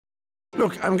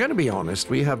Look, I'm going to be honest.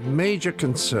 We have major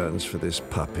concerns for this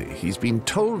puppy. He's been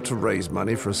told to raise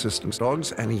money for assistance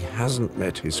dogs, and he hasn't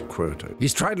met his quota.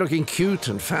 He's tried looking cute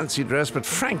and fancy dressed, but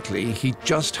frankly, he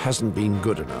just hasn't been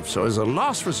good enough. So as a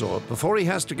last resort, before he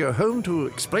has to go home to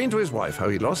explain to his wife how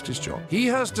he lost his job, he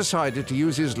has decided to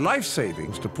use his life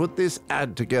savings to put this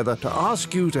ad together to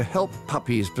ask you to help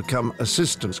puppies become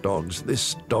assistance dogs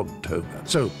this Dogtober.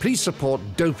 So please support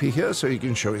Dopey here so he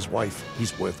can show his wife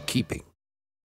he's worth keeping.